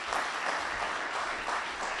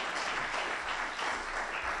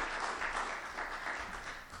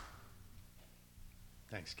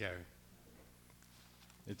Thanks, Gary.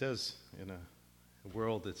 It does, in a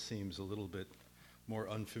world that seems a little bit more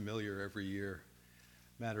unfamiliar every year,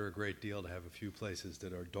 matter a great deal to have a few places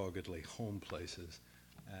that are doggedly home places.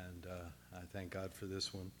 And I thank God for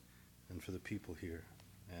this one and for the people here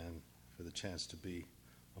and for the chance to be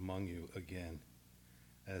among you again,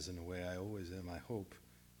 as in a way I always am, I hope,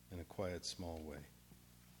 in a quiet, small way.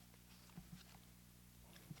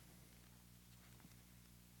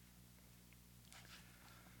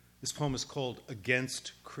 This poem is called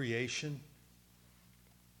Against Creation.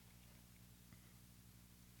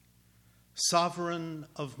 Sovereign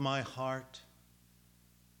of my heart,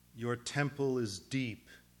 your temple is deep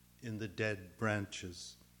in the dead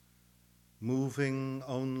branches, moving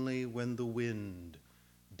only when the wind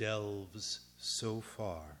delves so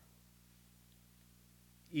far.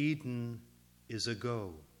 Eden is a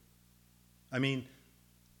go. I mean,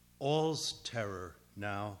 all's terror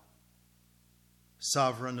now.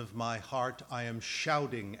 Sovereign of my heart, I am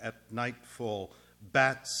shouting at nightfall,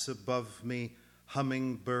 bats above me,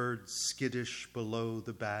 hummingbirds skittish below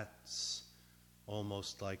the bats,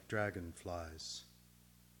 almost like dragonflies.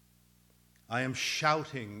 I am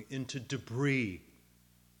shouting into debris,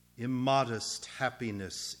 immodest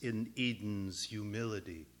happiness in Eden's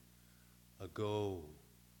humility. A go,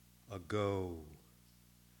 a go.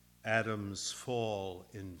 Adam's fall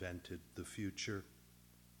invented the future.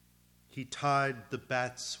 He tied the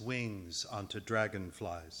bat's wings onto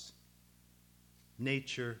dragonflies.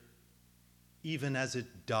 Nature, even as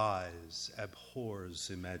it dies, abhors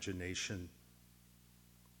imagination.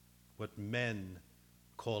 What men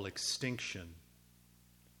call extinction,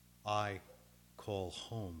 I call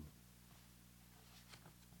home.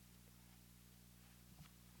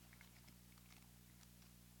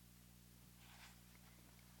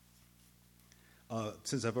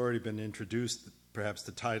 Since I've already been introduced, perhaps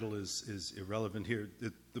the title is irrelevant here.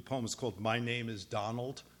 The poem is called My Name is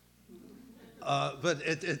Donald. But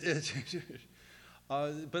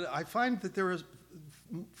I find that there are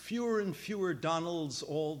fewer and fewer Donalds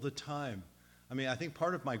all the time. I mean, I think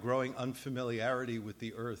part of my growing unfamiliarity with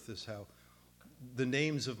the earth is how the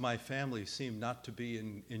names of my family seem not to be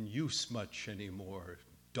in use much anymore.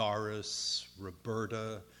 Doris,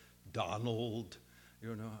 Roberta, Donald,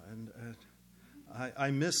 and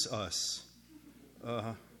I miss us.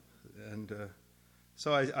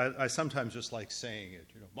 So I sometimes just like saying it,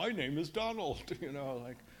 my name is Donald,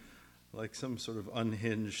 like some sort of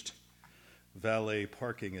unhinged valet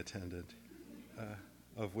parking attendant,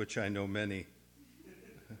 of which I know many.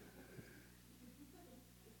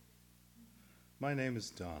 My name is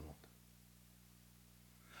Donald.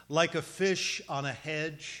 Like a fish on a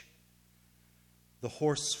hedge, the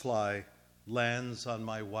horsefly lands on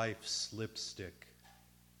my wife's lipstick.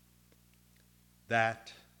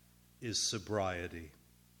 That is sobriety.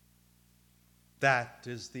 That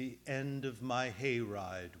is the end of my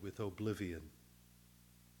hayride with oblivion.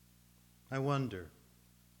 I wonder,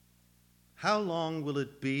 how long will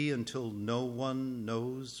it be until no one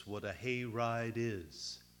knows what a hayride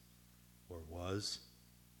is, or was?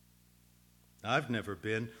 I've never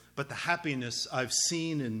been, but the happiness I've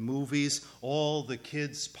seen in movies, all the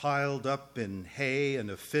kids piled up in hay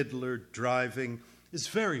and a fiddler driving, is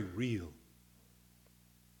very real.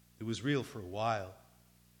 It was real for a while.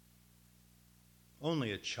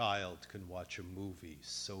 Only a child can watch a movie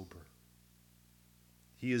sober.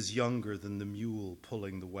 He is younger than the mule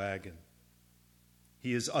pulling the wagon.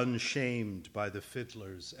 He is unshamed by the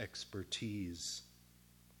fiddler's expertise.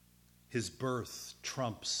 His birth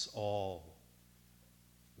trumps all,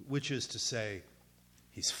 which is to say,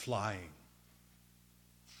 he's flying.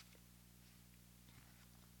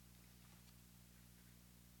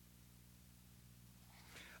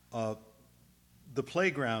 The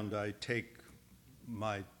playground I take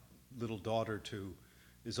my little daughter to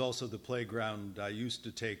is also the playground I used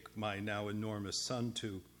to take my now enormous son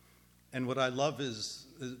to. And what I love is,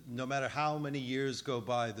 no matter how many years go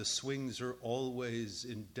by, the swings are always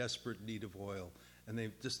in desperate need of oil. And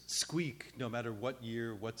they just squeak no matter what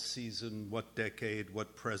year, what season, what decade,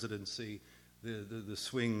 what presidency. The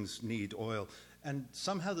swings need oil. And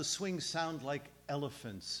somehow the swings sound like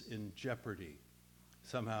elephants in jeopardy.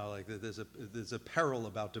 Somehow, like there's a peril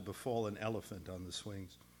about to befall an elephant on the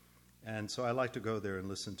swings. And so I like to go there and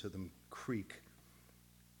listen to them creak.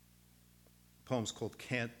 The poem's called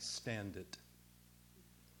Can't Stand It.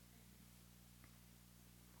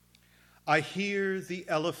 I hear the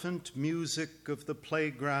elephant music of the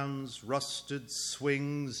playground's rusted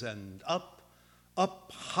swings, and up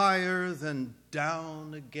higher, then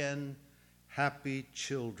down again, happy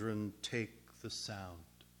children take the sound.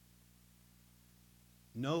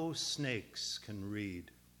 no snakes can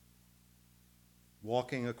read.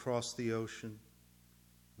 Walking across the ocean,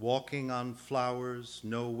 walking on flowers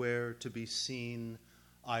nowhere to be seen,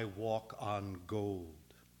 I walk on gold.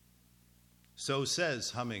 So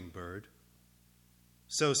says hummingbird.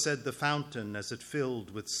 So said the fountain as it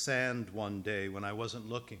filled with sand one day when I wasn't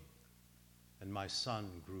looking and my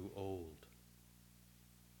son grew old.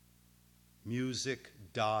 Music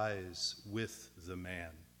dies with the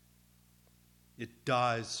man. It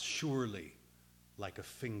dies surely like a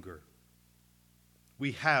finger.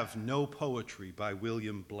 We have no poetry by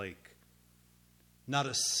William Blake. Not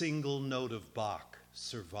a single note of Bach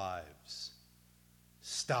survives.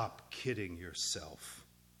 Stop kidding yourself.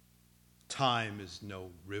 Time is no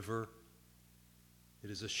river. It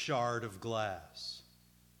is a shard of glass,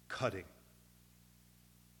 cutting.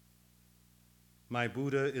 My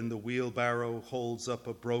Buddha in the wheelbarrow holds up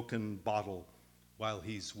a broken bottle while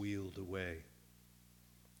he's wheeled away.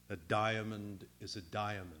 A diamond is a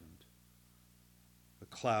diamond. A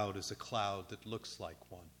cloud is a cloud that looks like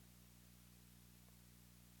one.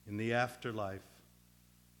 In the afterlife,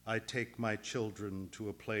 I take my children to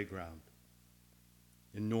a playground.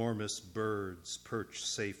 Enormous birds perch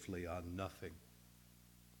safely on nothing.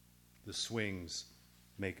 The swings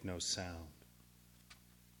make no sound.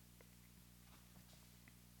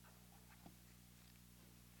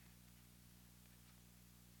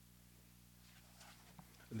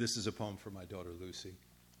 This is a poem for my daughter Lucy.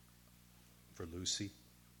 For Lucy.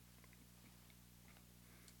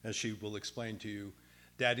 As she will explain to you,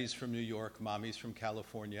 Daddy's from New York, Mommy's from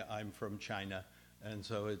California, I'm from China, and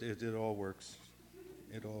so it all works.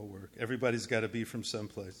 It all works. Everybody's got to be from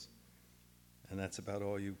someplace, and that's about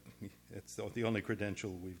all it's the only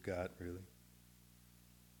credential we've got, really.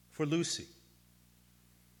 For Lucy,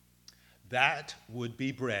 that would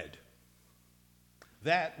be bread.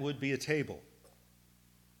 That would be a table.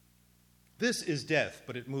 This is death,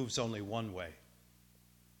 but it moves only one way.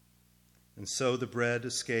 And so the bread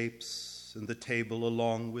escapes, and the table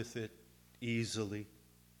along with it, easily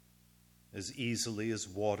as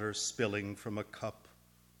water spilling from a cup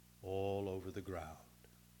all over the ground.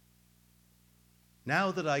 Now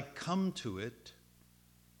that I come to it,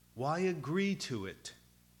 why agree to it?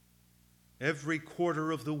 Every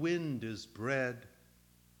quarter of the wind is bread.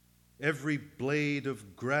 Every blade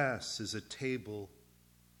of grass is a table.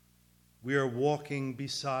 We are walking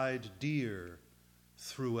beside deer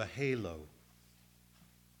through a halo.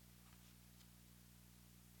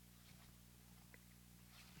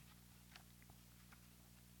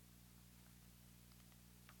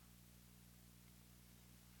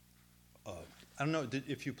 I don't know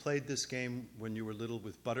if you played this game when you were little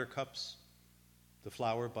with buttercups, the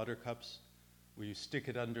flower buttercups, where you stick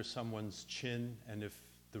it under someone's chin, and if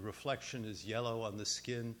the reflection is yellow on the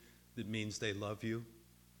skin, it means they love you.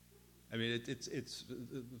 I mean, it's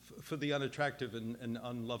for the unattractive and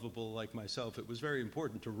unlovable like myself, it was very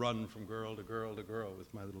important to run from girl to girl to girl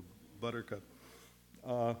with my little buttercup.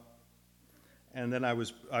 And then I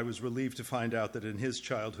was relieved to find out that in his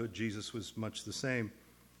childhood, Jesus was much the same,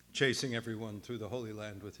 chasing everyone through the Holy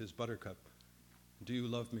Land with his buttercup. Do you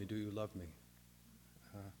love me? Do you love me?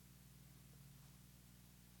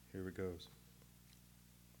 Here it goes.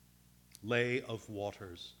 Lay of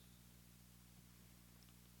Waters.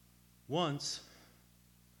 Once,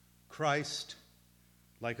 Christ,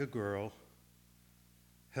 like a girl,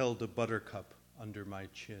 held a buttercup under my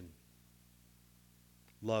chin.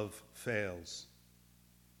 Love fails.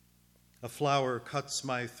 A flower cuts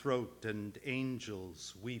my throat, and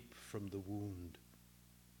angels weep from the wound.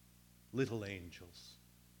 Little angels.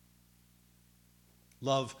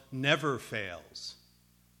 Love never fails.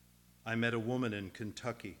 I met a woman in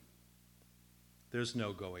Kentucky. There's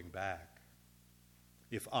no going back.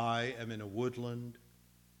 If I am in a woodland,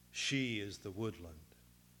 she is the woodland,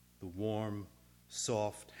 the warm,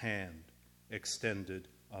 soft hand extended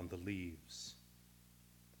on the leaves.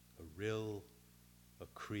 A rill, a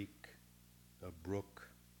creek, a brook,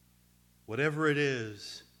 whatever it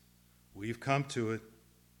is, we've come to it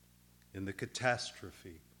in the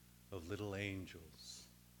catastrophe of little angels.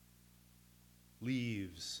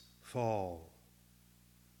 Leaves fall.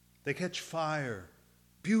 They catch fire,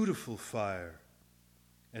 beautiful fire,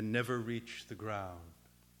 and never reach the ground.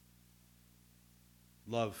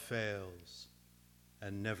 Love fails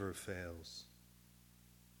and never fails.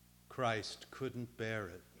 Christ couldn't bear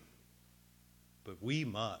it, but we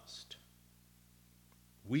must.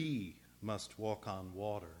 We must walk on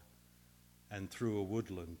water and through a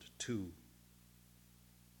woodland too.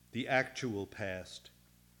 The actual past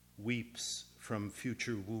weeps from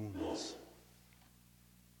future wounds.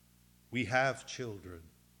 We have children.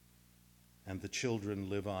 and the children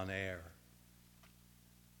live on air.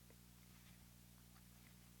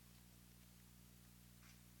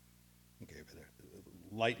 Okay,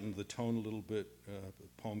 lighten the tone a little bit.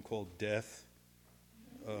 A poem called Death.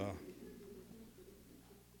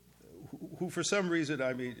 Who for some reason,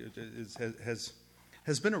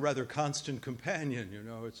 has been a rather constant companion.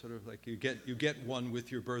 It's sort of like you get one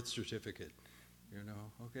with your birth certificate.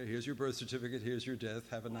 Okay, here's your birth certificate, here's your death.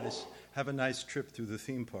 Have a nice trip through the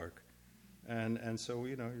theme park, and so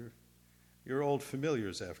you're old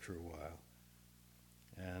familiars after a while,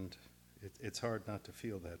 and it's hard not to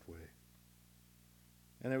feel that way.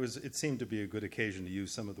 And it seemed to be a good occasion to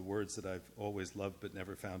use some of the words that I've always loved but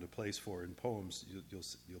never found a place for in poems.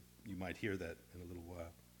 You might hear that in a little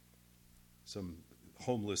while. Some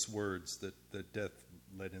homeless words that death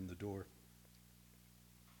let in the door.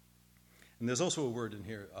 And there's also a word in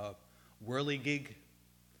here, whirligig.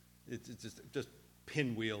 It's just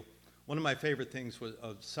pinwheel. One of my favorite things was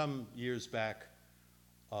some years back,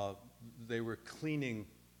 they were cleaning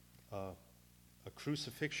a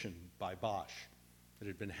crucifixion by Bosch that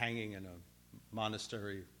had been hanging in a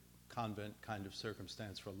monastery, convent kind of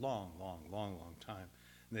circumstance for a long time.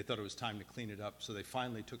 And they thought it was time to clean it up, so they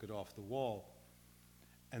finally took it off the wall.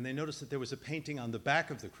 And they noticed that there was a painting on the back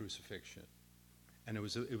of the crucifixion. And it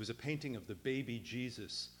was a painting of the baby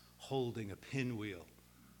Jesus holding a pinwheel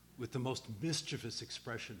with the most mischievous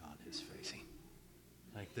expression on his face,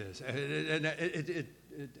 like this. And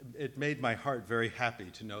it made my heart very happy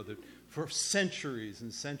to know that for centuries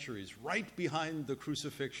and centuries, right behind the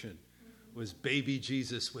crucifixion was baby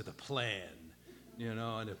Jesus with a plan,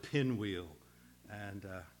 and a pinwheel. And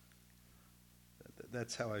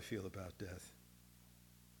that's how I feel about death.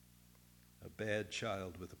 A bad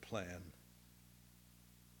child with a plan.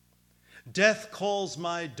 Death calls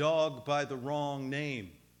my dog by the wrong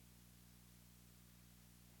name.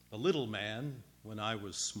 A little man, when I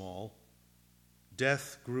was small,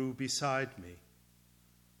 death grew beside me,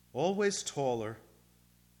 always taller,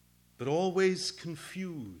 but always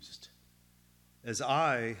confused, as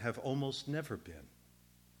I have almost never been.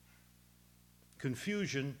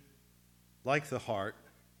 Confusion, like the heart,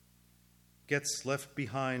 gets left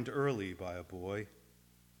behind early by a boy,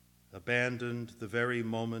 abandoned the very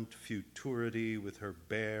moment futurity with her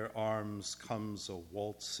bare arms comes a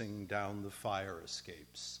waltzing down the fire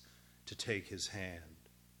escapes to take his hand.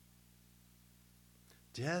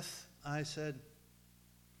 Death, I said,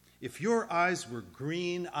 if your eyes were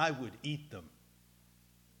green, I would eat them.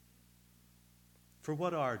 For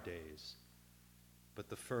what are days but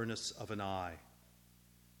the furnace of an eye?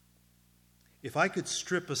 If I could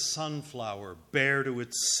strip a sunflower bare to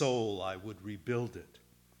its soul, I would rebuild it.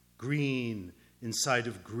 Green inside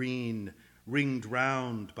of green, ringed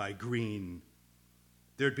round by green.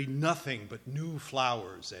 There'd be nothing but new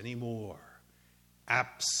flowers anymore.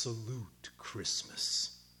 Absolute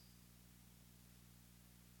Christmas.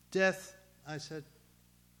 Death, I said.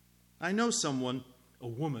 I know someone, a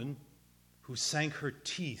woman, who sank her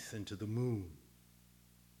teeth into the moon.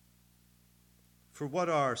 For what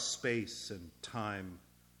are space and time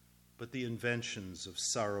but the inventions of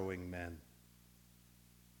sorrowing men?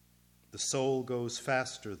 The soul goes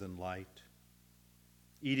faster than light.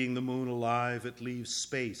 Eating the moon alive, it leaves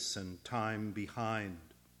space and time behind.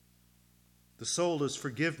 The soul is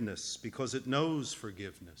forgiveness because it knows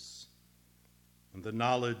forgiveness. And the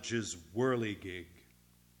knowledge is whirligig.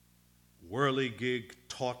 Whirligig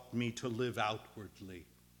taught me to live outwardly.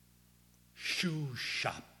 Shoe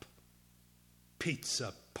shop,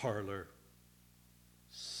 pizza parlor,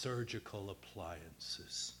 surgical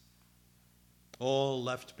appliances. All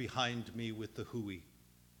left behind me with the hooey.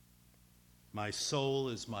 My soul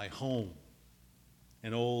is my home,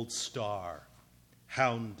 an old star,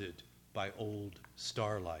 hounded by old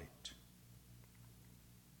starlight.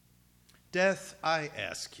 Death, I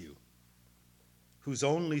ask you, whose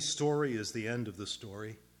only story is the end of the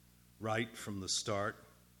story, right from the start,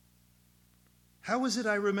 how is it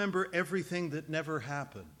I remember everything that never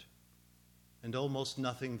happened and almost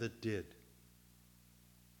nothing that did?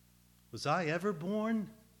 Was I ever born?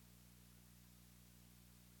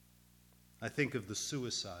 I think of the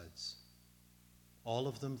suicides, all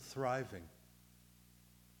of them thriving,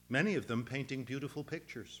 many of them painting beautiful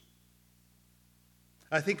pictures.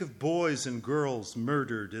 I think of boys and girls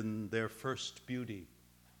murdered in their first beauty,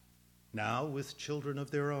 now with children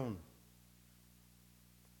of their own.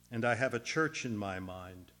 And I have a church in my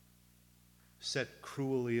mind, set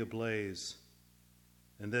cruelly ablaze,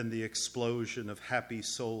 and then the explosion of happy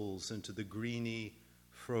souls into the greeny,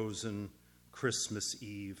 frozen Christmas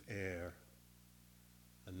Eve air.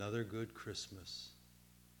 Another good Christmas,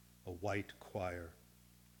 a white choir.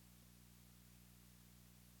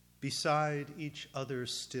 Beside each other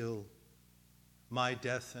still, my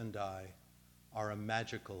death and I are a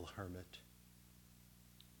magical hermit.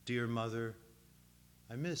 Dear mother,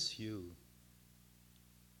 I miss you.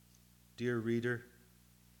 Dear reader,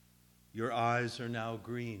 your eyes are now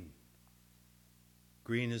green,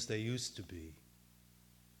 green as they used to be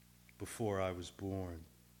before I was born.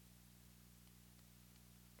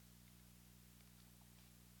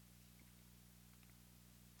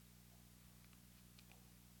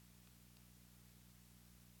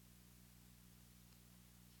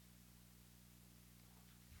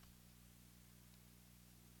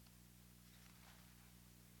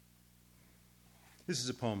 This is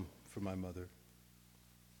a poem for my mother.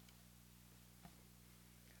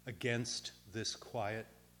 Against this quiet.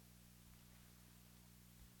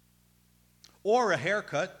 Or a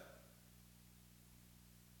haircut.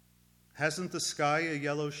 Hasn't the sky a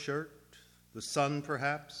yellow shirt? The sun,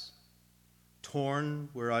 perhaps? Torn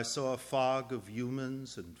where I saw a fog of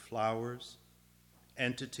humans and flowers,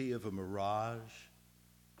 entity of a mirage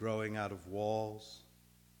growing out of walls.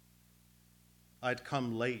 I'd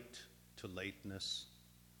come late to lateness.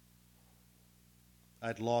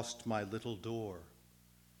 I'd lost my little door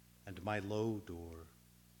and my low door.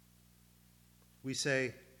 We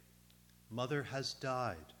say, Mother has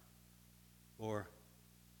died, or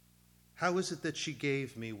how is it that she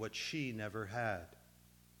gave me what she never had?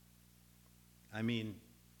 I mean,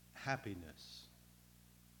 happiness.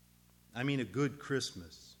 I mean, a good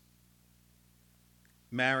Christmas.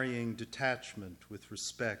 Marrying detachment with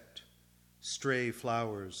respect, stray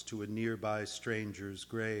flowers to a nearby stranger's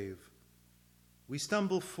grave. We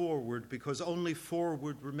stumble forward because only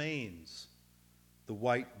forward remains, the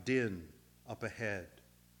white din up ahead.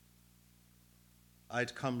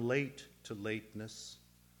 I'd come late to lateness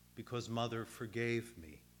because Mother forgave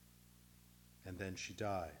me, and then she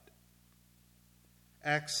died.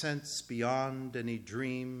 Accents beyond any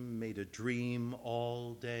dream made a dream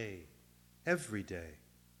all day, every day,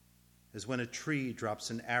 as when a tree drops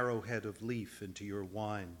an arrowhead of leaf into your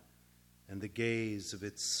wine, and the gaze of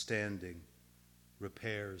its standing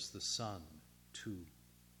repairs the sun, too.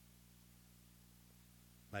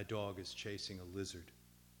 My dog is chasing a lizard.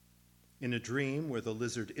 In a dream where the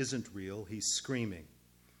lizard isn't real, he's screaming.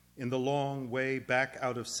 In the long way back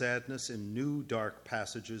out of sadness, in new dark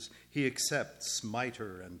passages, he accepts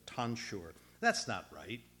mitre and tonsure. That's not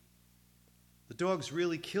right. The dog's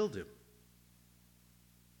really killed him.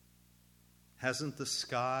 Hasn't the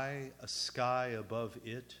sky a sky above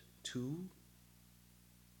it, too?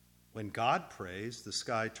 When God prays, the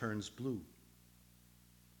sky turns blue.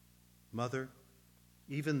 Mother,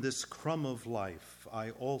 even this crumb of life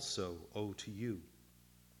I also owe to you.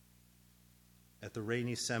 At the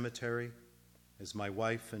rainy cemetery, as my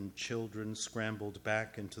wife and children scrambled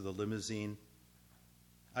back into the limousine,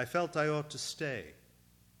 I felt I ought to stay,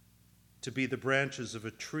 to be the branches of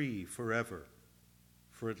a tree forever,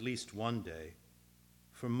 for at least one day,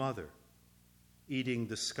 for Mother, eating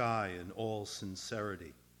the sky in all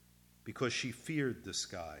sincerity, because she feared the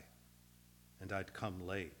sky, and I'd come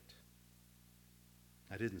late.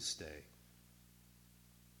 I didn't stay.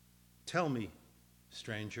 Tell me,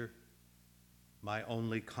 stranger, my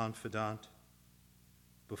only confidant,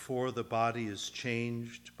 before the body is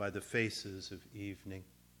changed by the faces of evening,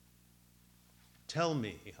 tell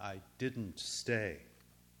me I didn't stay.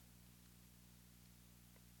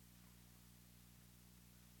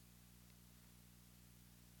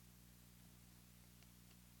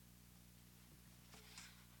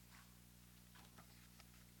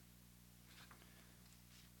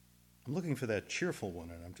 I'm looking for that cheerful one,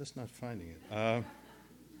 and I'm just not finding it.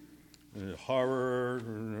 Horror,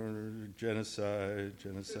 genocide,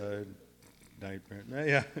 nightmare.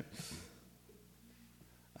 Yeah.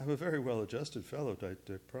 I'm a very well-adjusted fellow, I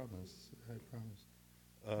promise.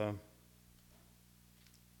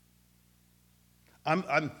 I'm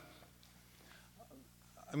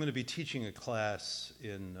going to be teaching a class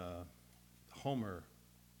in Homer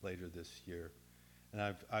later this year.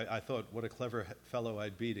 And I thought what a clever fellow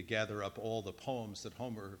I'd be to gather up all the poems that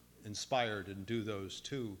Homer inspired and do those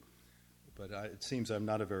too. But it seems I'm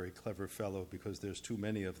not a very clever fellow because there's too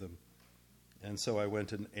many of them. And so I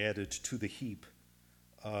went and added to the heap.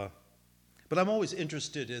 But I'm always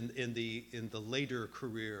interested in the later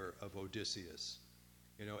career of Odysseus.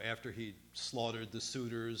 You know, after he slaughtered the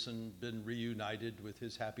suitors and been reunited with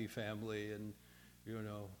his happy family and,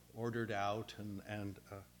 ordered out and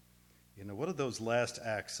what are those last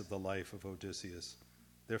acts of the life of Odysseus?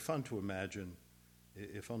 They're fun to imagine,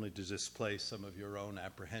 if only to displace some of your own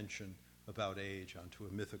apprehension about age onto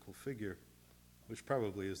a mythical figure, which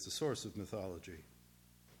probably is the source of mythology.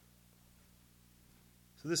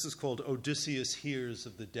 So this is called Odysseus Hears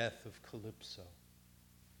of the Death of Calypso.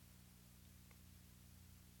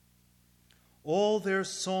 All their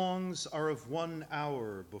songs are of 1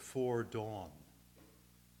 hour before dawn,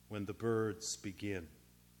 when the birds begin.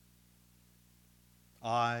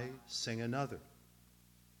 I sing another.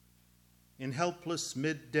 In helpless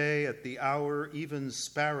midday at the hour even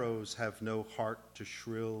sparrows have no heart to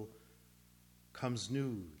shrill, comes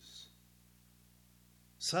news.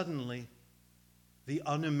 Suddenly, the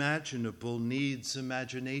unimaginable needs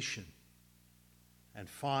imagination and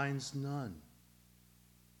finds none.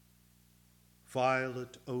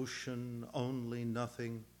 Violet ocean, only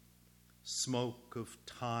nothing, smoke of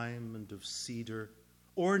thyme and of cedar,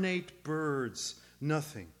 ornate birds,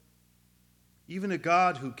 nothing. Even a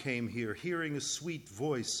god who came here, hearing a sweet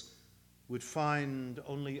voice, would find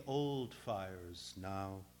only old fires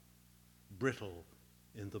now, brittle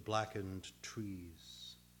in the blackened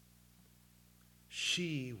trees.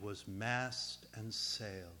 She was mast and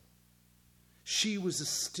sail. She was a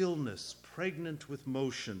stillness pregnant with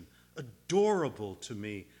motion, adorable to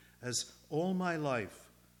me, as all my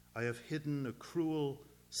life I have hidden a cruel,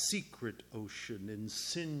 secret ocean in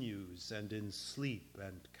sinews and in sleep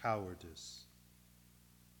and cowardice.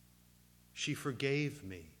 She forgave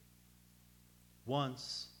me.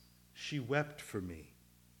 Once she wept for me.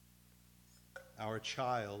 Our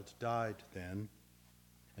child died then,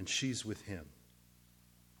 and she's with him.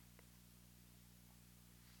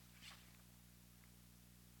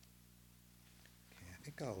 Okay, I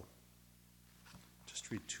think I'll just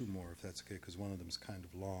read 2 more, if that's okay, because one of them is kind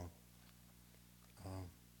of long.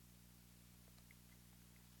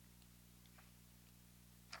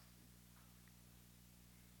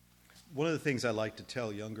 One of the things I like to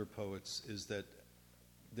tell younger poets is that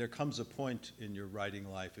there comes a point in your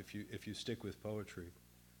writing life, if you stick with poetry,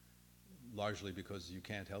 largely because you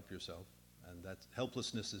can't help yourself, and that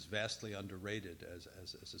helplessness is vastly underrated as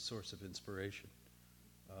a source of inspiration.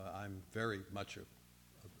 I'm very much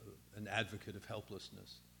an advocate of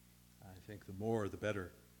helplessness. I think the more the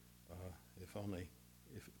better,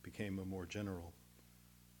 if it became a more general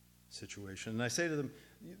situation. And I say to them,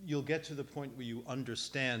 you'll get to the point where you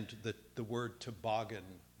understand that the word toboggan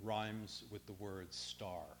rhymes with the word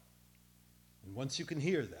star. And once you can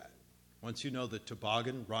hear that, once you know that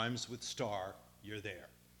toboggan rhymes with star, you're there.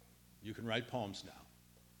 You can write poems now.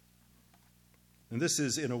 And this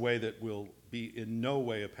is in a way that will be in no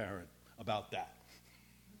way apparent about that.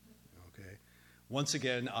 Okay? Once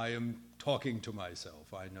again, I am talking to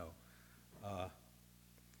myself, I know.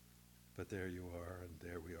 But there you are, and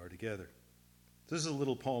there we are together. This is a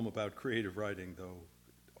little poem about creative writing, though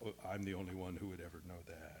I'm the only one who would ever know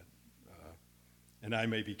that. And I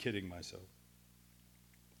may be kidding myself.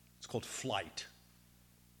 It's called Flight.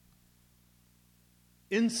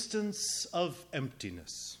 Instance of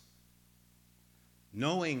emptiness.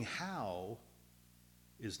 Knowing how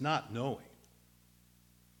is not knowing.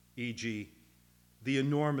 E.g., the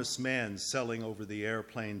enormous man selling over the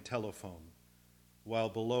airplane telephone, while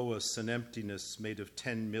below us an emptiness made of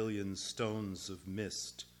 10 million stones of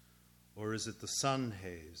mist? Or is it the sun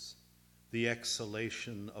haze, the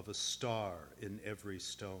exhalation of a star in every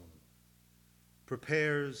stone?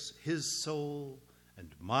 Prepares his soul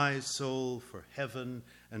and my soul for heaven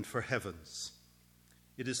and for heavens.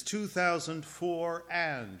 It is 2004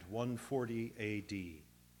 and 140 A.D.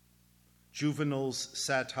 Juvenal's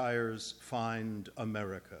satires find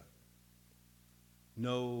America.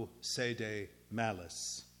 No sede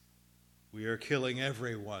malice. We are killing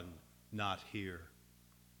everyone not here.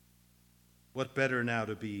 What better now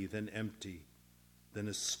to be than empty, than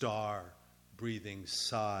a star breathing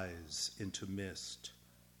sighs into mist?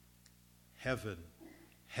 Heaven,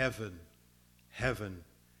 heaven, heaven,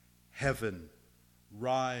 heaven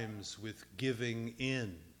rhymes with giving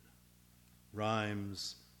in,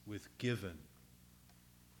 rhymes with given.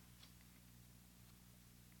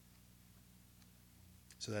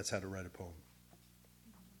 So that's how to write a poem.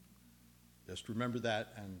 Just remember that,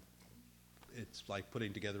 and it's like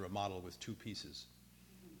putting together a model with 2 pieces,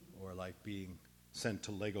 or like being sent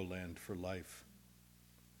to Legoland for life.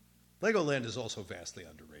 Legoland is also vastly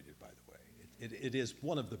underrated, by the way. It is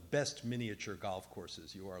one of the best miniature golf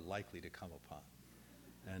courses you are likely to come upon.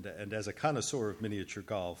 And as a connoisseur of miniature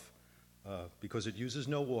golf, because it uses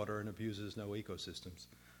no water and abuses no ecosystems,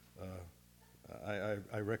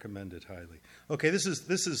 I recommend it highly. Okay, this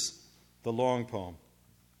is the long poem,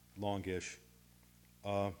 longish,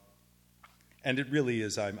 and it really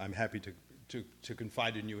is. I'm happy to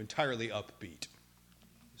confide in you, entirely upbeat.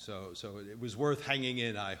 So it was worth hanging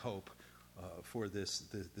in, I hope, for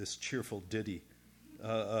this cheerful ditty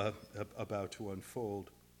about to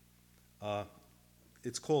unfold.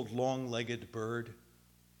 It's called long-legged bird,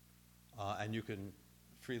 and you can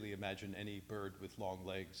freely imagine any bird with long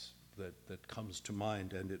legs that comes to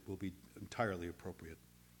mind, and it will be entirely appropriate.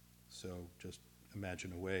 So just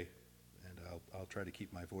imagine away, and I'll try to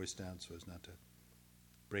keep my voice down so as not to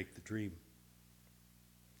break the dream.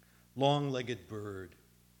 Long-legged bird.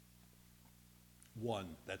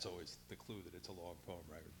 One. That's always the clue that it's a long poem,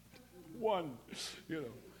 right? One.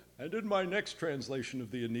 And in my next translation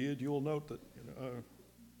of the Aeneid, you'll note that,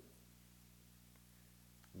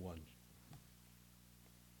 one.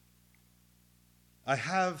 I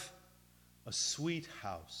have a sweet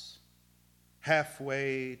house,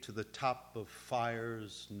 halfway to the top of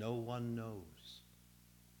fires no one knows.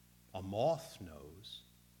 A moth knows.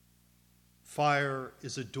 Fire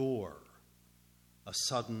is a door, a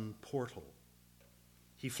sudden portal.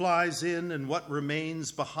 He flies in, and what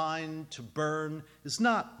remains behind to burn is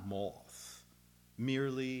not moth,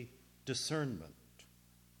 merely discernment.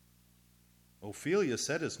 Ophelia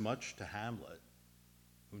said as much to Hamlet,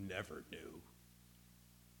 who never knew.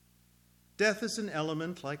 Death is an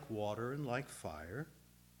element like water and like fire,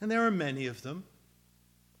 and there are many of them,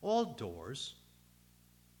 all doors.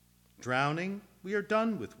 Drowning, we are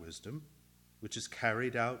done with wisdom, which is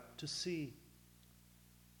carried out to sea.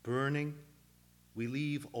 Burning, we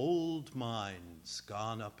leave old minds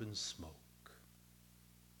gone up in smoke.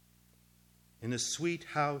 In a sweet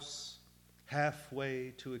house,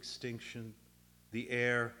 halfway to extinction, the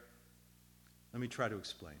air, let me try to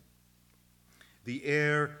explain. The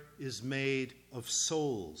air is made of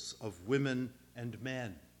souls of women and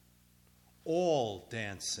men, all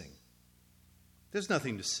dancing. There's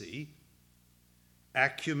nothing to see.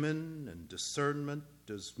 Acumen and discernment,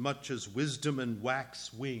 as much as wisdom and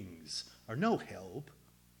wax wings, are no help.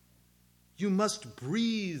 You must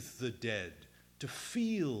breathe the dead to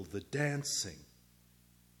feel the dancing.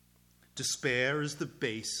 Despair is the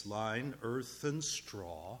baseline, earth and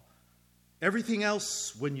straw. Everything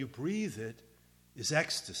else, when you breathe it, is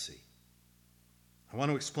ecstasy. I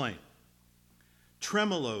want to explain.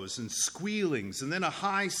 Tremolos and squealings, and then a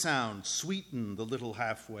high sound sweeten the little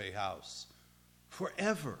halfway house.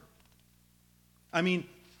 Forever. I mean,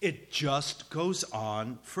 it just goes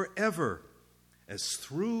on forever, as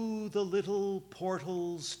through the little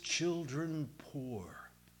portals children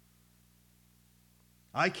pour.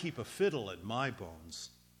 I keep a fiddle in my bones.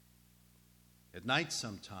 At night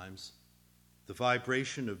sometimes, the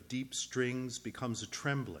vibration of deep strings becomes a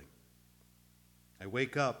trembling. I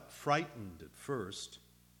wake up frightened at first,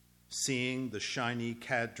 seeing the shiny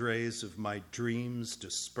cadres of my dreams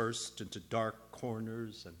dispersed into dark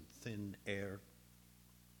corners and thin air.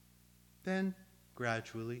 Then,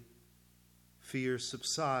 gradually, fear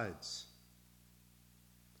subsides.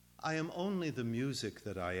 I am only the music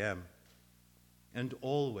that I am, and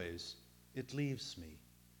always it leaves me.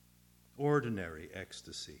 Ordinary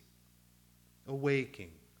ecstasy,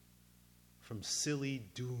 awaking from silly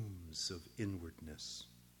dooms of inwardness.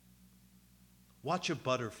 Watch a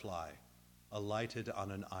butterfly alighted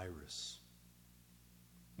on an iris.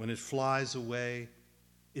 When it flies away,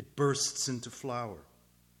 it bursts into flower,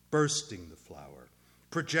 bursting the flower,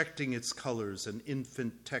 projecting its colors and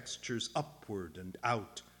infant textures upward and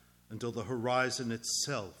out until the horizon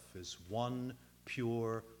itself is one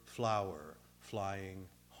pure flower flying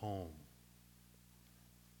home.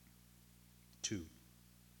 2.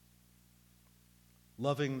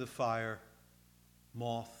 Loving the fire,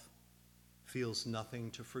 moth feels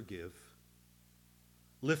nothing to forgive.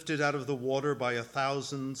 Lifted out of the water by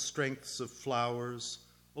 1,000 strengths of flowers,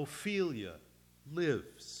 Ophelia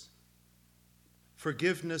lives.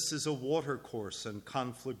 Forgiveness is a watercourse and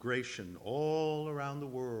conflagration all around the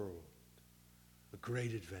world, a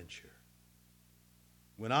great adventure.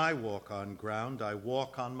 When I walk on ground, I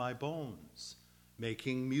walk on my bones,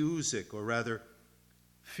 making music, or rather,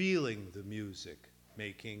 feeling the music,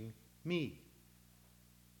 making me.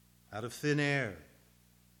 Out of thin air,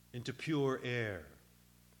 into pure air,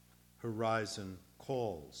 horizon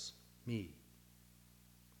calls me.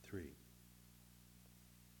 3.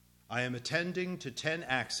 I am attending to 10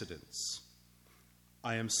 accidents.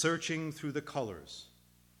 I am searching through the colors.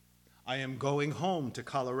 I am going home to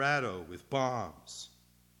Colorado with bombs.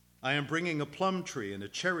 I am bringing a plum tree and a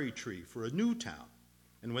cherry tree for a new town,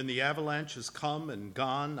 and when the avalanche has come and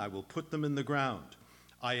gone, I will put them in the ground.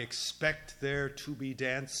 I expect there to be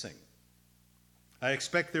dancing. I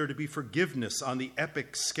expect there to be forgiveness on the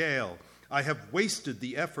epic scale. I have wasted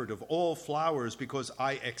the effort of all flowers because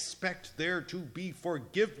I expect there to be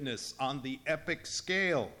forgiveness on the epic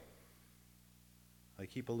scale. I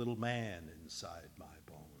keep a little man inside my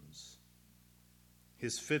bones.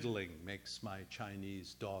 His fiddling makes my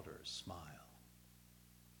Chinese daughter smile.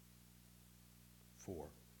 4.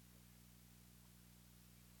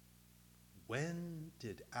 When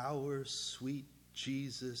did our sweet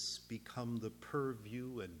Jesus become the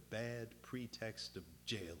purview and bad pretext of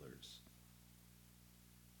jailers?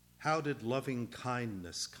 How did loving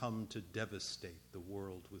kindness come to devastate the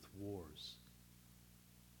world with wars?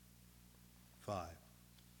 5.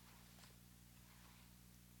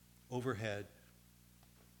 Overhead,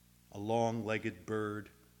 a long-legged bird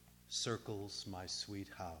circles my sweet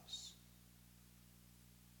house.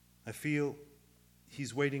 I feel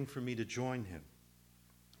he's waiting for me to join him,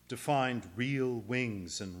 to find real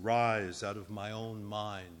wings and rise out of my own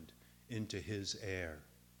mind into his air.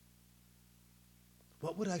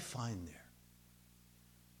 What would I find there?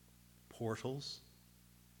 Portals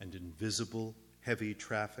and invisible heavy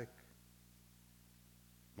traffic?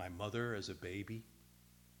 My mother as a baby?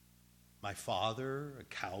 My father, a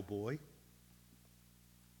cowboy?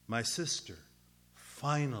 My sister,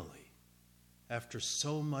 finally, after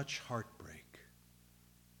so much heartbreak,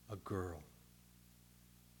 a girl.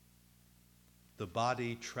 The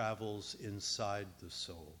body travels inside the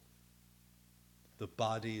soul. The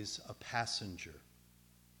body's a passenger.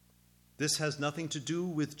 This has nothing to do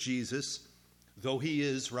with Jesus, though he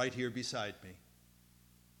is right here beside me.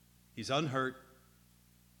 He's unhurt.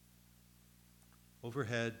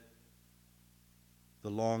 Overhead, the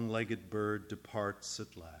long-legged bird departs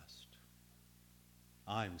at last.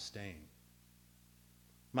 I'm staying.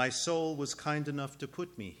 My soul was kind enough to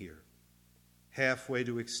put me here, halfway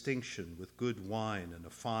to extinction with good wine and a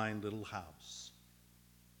fine little house.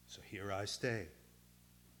 So here I stay.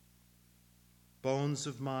 Bones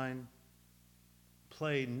of mine,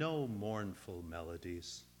 play no mournful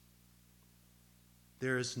melodies.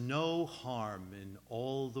 There is no harm in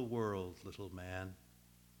all the world, little man.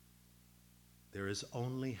 There is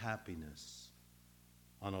only happiness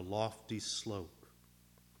on a lofty slope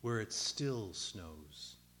where it still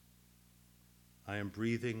snows. I am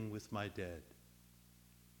breathing with my dead.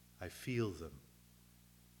 I feel them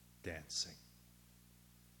dancing.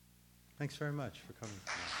 Thanks very much for coming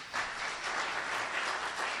tonight.